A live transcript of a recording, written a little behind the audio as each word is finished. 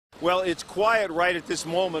Well, it's quiet right at this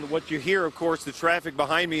moment. What you hear, of course, the traffic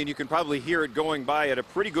behind me, and you can probably hear it going by at a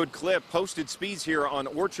pretty good clip. Posted speeds here on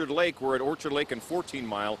Orchard Lake. We're at Orchard Lake and 14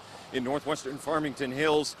 Mile in northwestern Farmington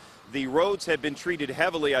Hills. The roads have been treated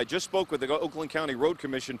heavily. I just spoke with the Oakland County Road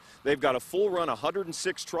Commission. They've got a full run,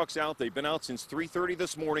 106 trucks out. They've been out since 3:30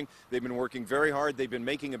 this morning. They've been working very hard. They've been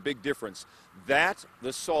making a big difference. That,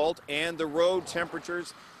 the salt, and the road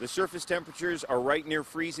temperatures, the surface temperatures are right near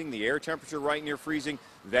freezing, the air temperature right near freezing.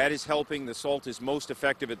 That is helping. The salt is most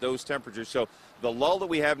effective at those temperatures. So the lull that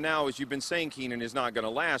we have now, as you've been saying, Keenan, is not going to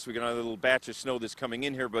last. We've got another little batch of snow that's coming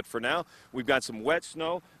in here, but for now, we've got some wet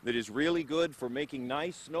snow that is really good for making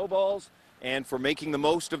nice snowballs and for making the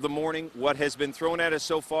most of the morning. What has been thrown at us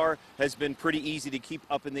so far has been pretty easy to keep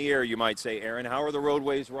up in the air, you might say. Aaron, how are the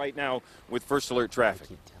roadways right now with first alert traffic?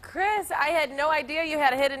 Chris, I had no idea you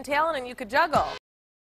had a hidden talent and you could juggle.